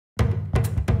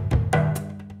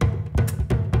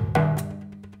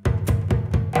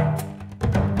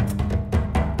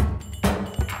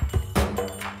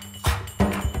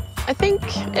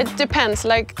think it depends.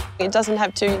 Like, it doesn't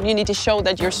have to, you need to show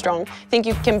that you're strong. I think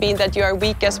you can be that you are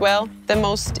weak as well. The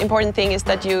most important thing is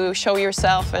that you show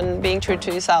yourself and being true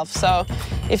to yourself. So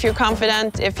if you're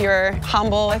confident, if you're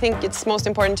humble, I think it's most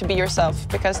important to be yourself,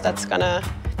 because that's gonna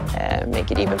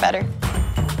make it even better.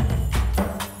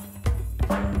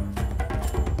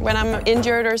 When I'm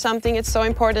injured or something, it's so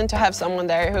important to have someone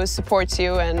there who supports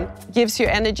you and gives you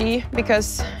energy,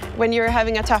 because when you're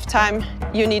having a tough time,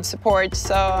 you need support.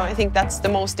 So I think that's the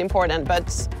most important.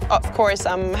 But of course,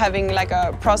 I'm having like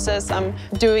a process. I'm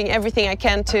doing everything I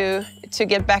can to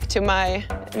get back to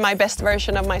my best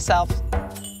version of myself.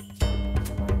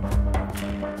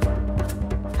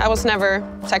 I was never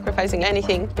sacrificing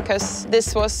anything, because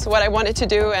this was what I wanted to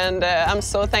do, and I'm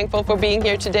so thankful for being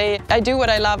here today. I do what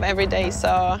I love every day,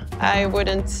 so I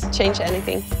wouldn't change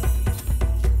anything.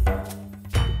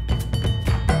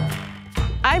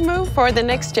 I move for the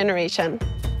next generation.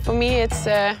 For me, it's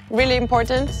really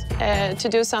important to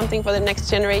do something for the next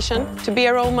generation, to be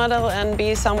a role model and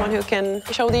be someone who can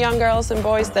show the young girls and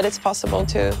boys that it's possible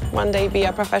to one day be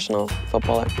a professional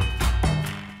footballer.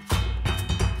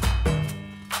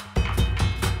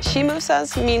 She Moves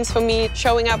Us means for me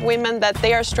showing up women that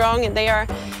they are strong and they are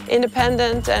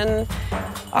independent and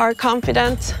are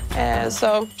confident.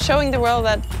 So showing the world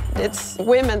that it's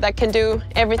women that can do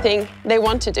everything they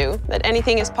want to do, that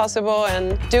anything is possible,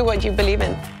 and do what you believe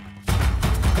in.